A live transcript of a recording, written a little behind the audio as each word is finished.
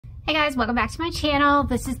Hey guys, welcome back to my channel.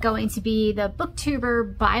 This is going to be the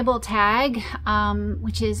Booktuber Bible tag,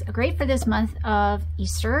 which is great for this month of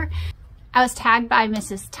Easter. I was tagged by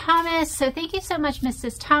Mrs. Thomas, so thank you so much,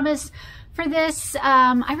 Mrs. Thomas, for this.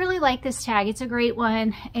 I really like this tag. It's a great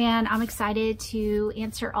one, and I'm excited to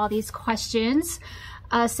answer all these questions.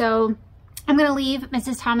 So I'm going to leave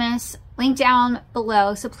Mrs. Thomas link down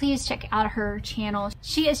below, so please check out her channel.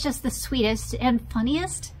 She is just the sweetest and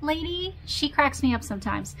funniest lady. She cracks me up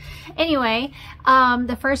sometimes. Anyway,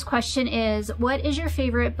 the first question is, what is your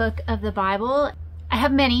favorite book of the Bible? I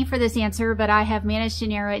have many for this answer, but I have managed to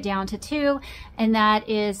narrow it down to two, and that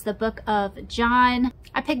is the book of John.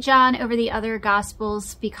 I picked John over the other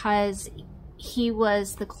Gospels because he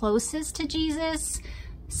was the closest to Jesus.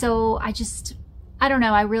 So I don't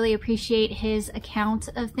know, I really appreciate his account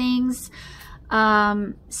of things.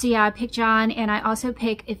 So yeah, I picked John, and I also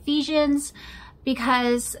pick Ephesians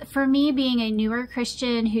because for me, being a newer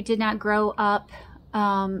Christian who did not grow up,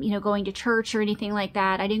 going to church or anything like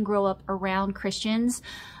that, I didn't grow up around Christians.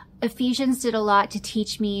 Ephesians did a lot to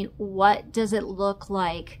teach me what does it look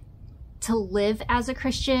like to live as a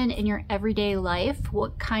Christian in your everyday life.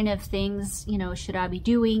 What kind of things, should I be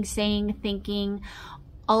doing, saying, thinking,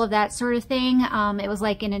 all of that sort of thing. It was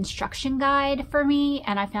like an instruction guide for me,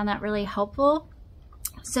 and I found that really helpful.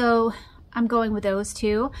 So I'm going with those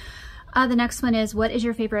two. The next one is, what is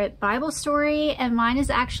your favorite Bible story? And mine is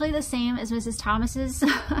actually the same as Mrs. Thomas's.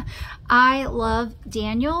 I love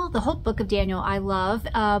Daniel, the whole book of Daniel I love,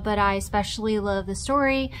 but I especially love the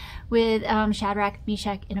story with Shadrach,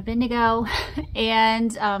 Meshach, and Abednego.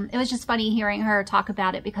 And it was just funny hearing her talk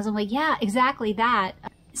about it because I'm like, yeah, exactly that.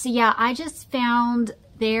 So yeah, I just found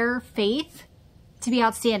their faith to be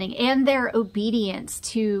outstanding and their obedience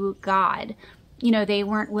to God. They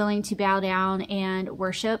weren't willing to bow down and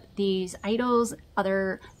worship these idols,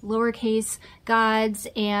 other lowercase gods,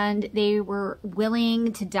 and they were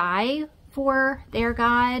willing to die for their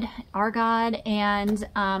God, our God, and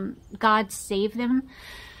God saved them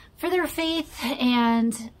for their faith.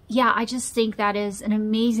 And yeah, I just think that is an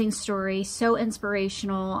amazing story, so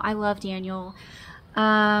inspirational. I love Daniel.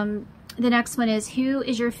 The next one is, who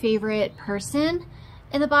is your favorite person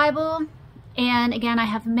in the Bible? And again, I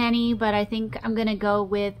have many, but I think I'm going to go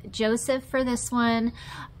with Joseph for this one.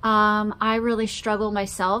 I really struggle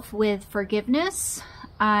myself with forgiveness.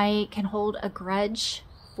 I can hold a grudge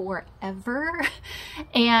forever.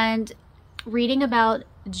 And reading about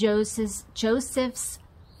Joseph's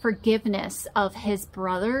forgiveness of his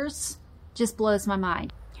brothers just blows my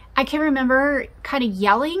mind. I can remember kind of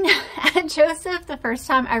yelling at Joseph the first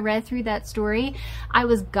time I read through that story. I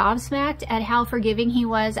was gobsmacked at how forgiving he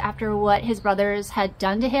was after what his brothers had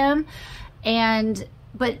done to him.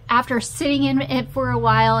 But after sitting in it for a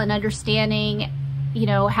while and understanding,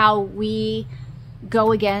 how we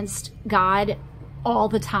go against God all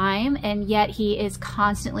the time, and yet he is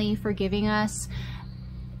constantly forgiving us.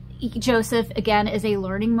 Joseph, again, is a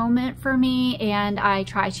learning moment for me, and I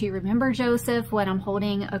try to remember Joseph when I'm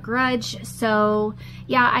holding a grudge. So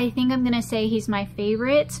yeah, I think I'm gonna say he's my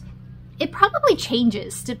favorite. It probably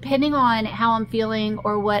changes depending on how I'm feeling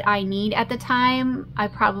or what I need at the time. I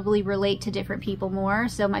probably relate to different people more,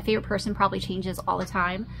 so my favorite person probably changes all the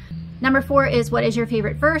time. Number 4 is, what is your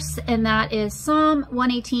favorite verse? And that is Psalm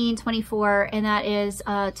 118:24, and that is,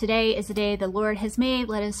 today is the day the Lord has made.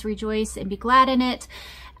 Let us rejoice and be glad in it.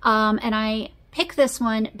 And I picked this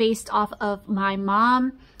one based off of my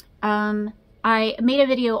mom. I made a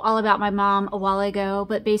video all about my mom a while ago,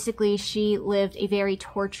 but basically she lived a very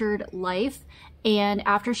tortured life. And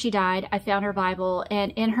after she died, I found her Bible,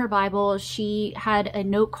 and in her Bible, she had a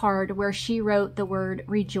note card where she wrote the word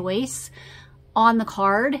rejoice on the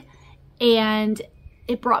card. And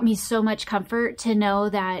it brought me so much comfort to know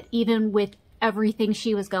that even with everything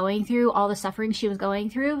she was going through, all the suffering she was going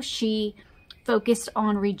through, she focused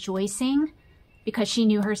on rejoicing because she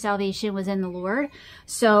knew her salvation was in the Lord.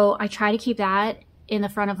 So I try to keep that in the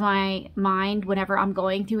front of my mind whenever I'm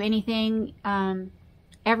going through anything.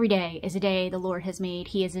 Every day is a day the Lord has made.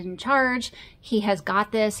 He is in charge. He has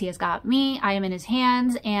got this. He has got me. I am in his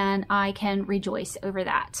hands, and I can rejoice over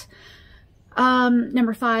that.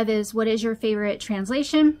 Number 5 is, what is your favorite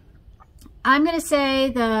translation? I'm going to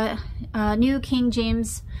say the New King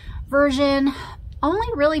James Version, only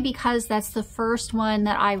really because that's the first one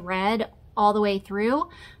that I read all the way through.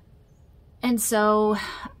 And so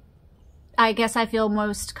I guess I feel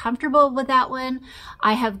most comfortable with that one.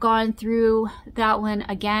 I have gone through that one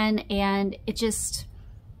again, and it just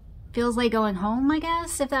feels like going home, I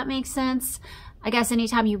guess, if that makes sense. I guess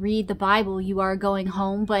anytime you read the Bible, you are going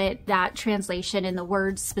home, but that translation and the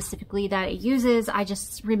words specifically that it uses, I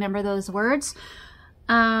just remember those words.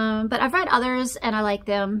 But I've read others and I like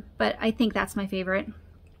them, but I think that's my favorite.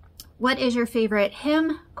 What is your favorite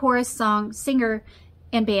hymn, chorus, song, singer,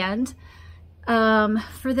 and band?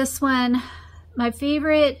 For this one, my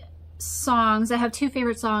favorite songs, I have two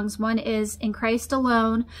favorite songs. One is In Christ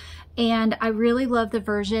Alone, and I really love the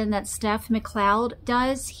version that Steph McLeod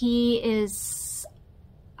does. He is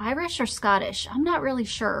Irish or Scottish, I'm not really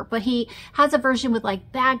sure, but he has a version with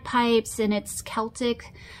like bagpipes and it's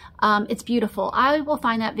Celtic. It's beautiful. I will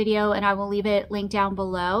find that video and I will leave it linked down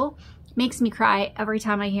below. Makes me cry every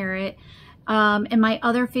time I hear it. And my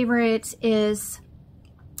other favorite is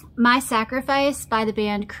My Sacrifice by the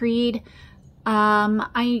band Creed.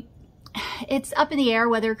 It's up in the air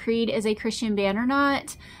whether Creed is a Christian band or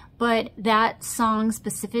not, but that song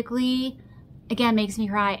specifically, again, makes me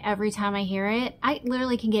cry every time I hear it. I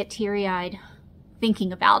literally can get teary-eyed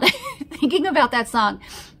thinking about it, thinking about that song.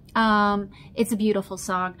 It's a beautiful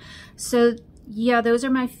song. So yeah, those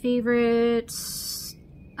are my favorites.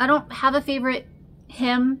 I don't have a favorite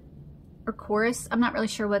hymn or chorus. I'm not really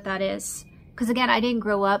sure what that is. Because again, I didn't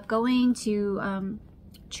grow up going to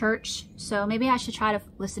church, so maybe I should try to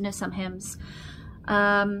listen to some hymns.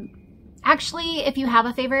 Actually, if you have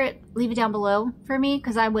a favorite, leave it down below for me,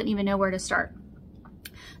 because I wouldn't even know where to start.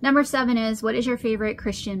 Number 7 is, what is your favorite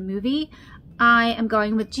Christian movie? I am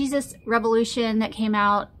going with Jesus Revolution that came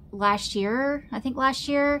out last year, I think last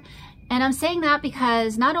year. And I'm saying that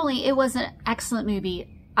because not only it was an excellent movie,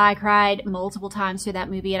 I cried multiple times through that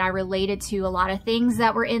movie and I related to a lot of things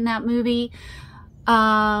that were in that movie. But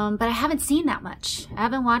I haven't seen that much. I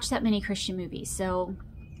haven't watched that many Christian movies. So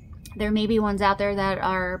there may be ones out there that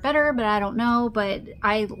are better, but I don't know. But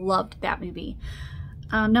I loved that movie.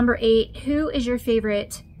 Number 8, who is your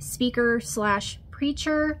favorite speaker /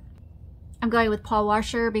 preacher? I'm going with Paul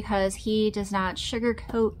Washer because he does not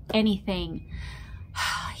sugarcoat anything.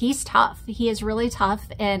 He's tough. He is really tough.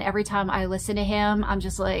 And every time I listen to him, I'm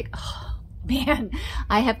just like, oh, man,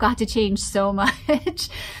 I have got to change so much.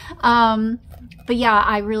 But yeah,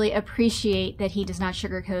 I really appreciate that he does not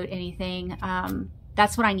sugarcoat anything.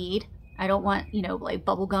 That's what I need. I don't want, you know, like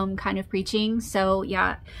bubblegum kind of preaching. So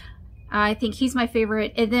yeah, I think he's my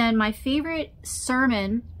favorite. And then my favorite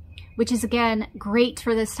sermon, which is again great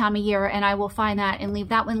for this time of year, and I will find that and leave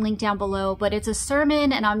that one linked down below. But it's a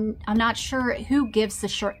sermon, and I'm not sure who gives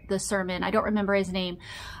the sermon. I don't remember his name,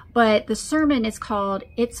 but the sermon is called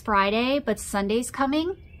 "It's Friday, but Sunday's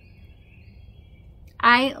Coming."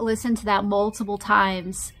 I listened to that multiple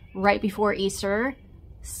times right before Easter,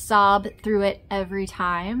 sob through it every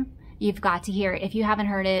time. You've got to hear it. If you haven't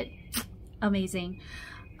heard it, amazing.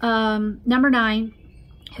 Number 9.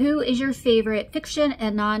 Who is your favorite fiction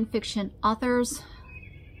and nonfiction authors?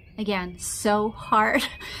 Again, so hard,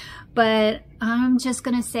 but I'm just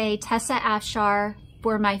gonna say Tessa Afshar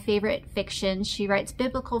for my favorite fiction. She writes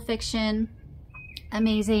biblical fiction,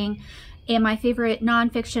 amazing. And my favorite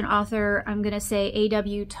nonfiction author, I'm gonna say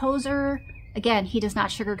A.W. Tozer. Again, he does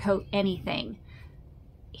not sugarcoat anything.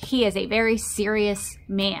 He is a very serious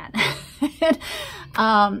man.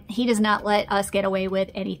 He does not let us get away with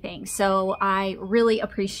anything. So I really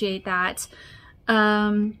appreciate that.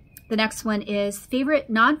 The next one is favorite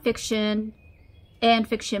nonfiction and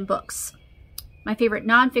fiction books. My favorite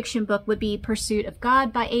nonfiction book would be Pursuit of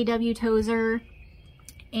God by A.W. Tozer.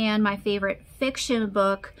 And my favorite fiction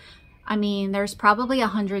book, I mean, there's probably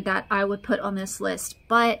 100 that I would put on this list,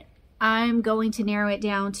 but I'm going to narrow it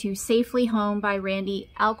down to Safely Home by Randy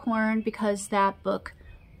Alcorn because that book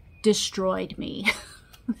destroyed me.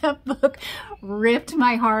 That book ripped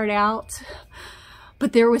my heart out.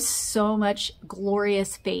 But there was so much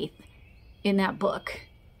glorious faith in that book.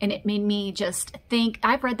 And it made me just think,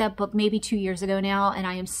 I've read that book maybe 2 years ago now, and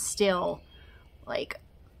I am still like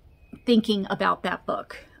thinking about that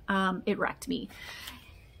book. It wrecked me.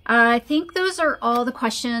 I think those are all the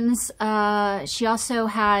questions. She also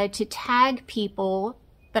had to tag people,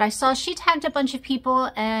 but I saw she tagged a bunch of people,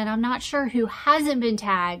 and I'm not sure who hasn't been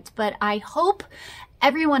tagged, but I hope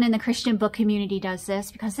everyone in the Christian book community does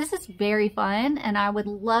this because this is very fun, and I would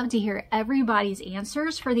love to hear everybody's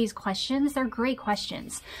answers for these questions. They're great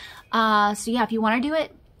questions. So yeah, if you want to do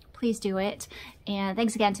it, please do it. And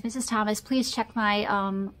thanks again to Mrs. Thomas. Please check my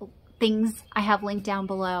things I have linked down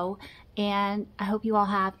below. And I hope you all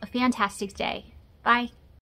have a fantastic day. Bye.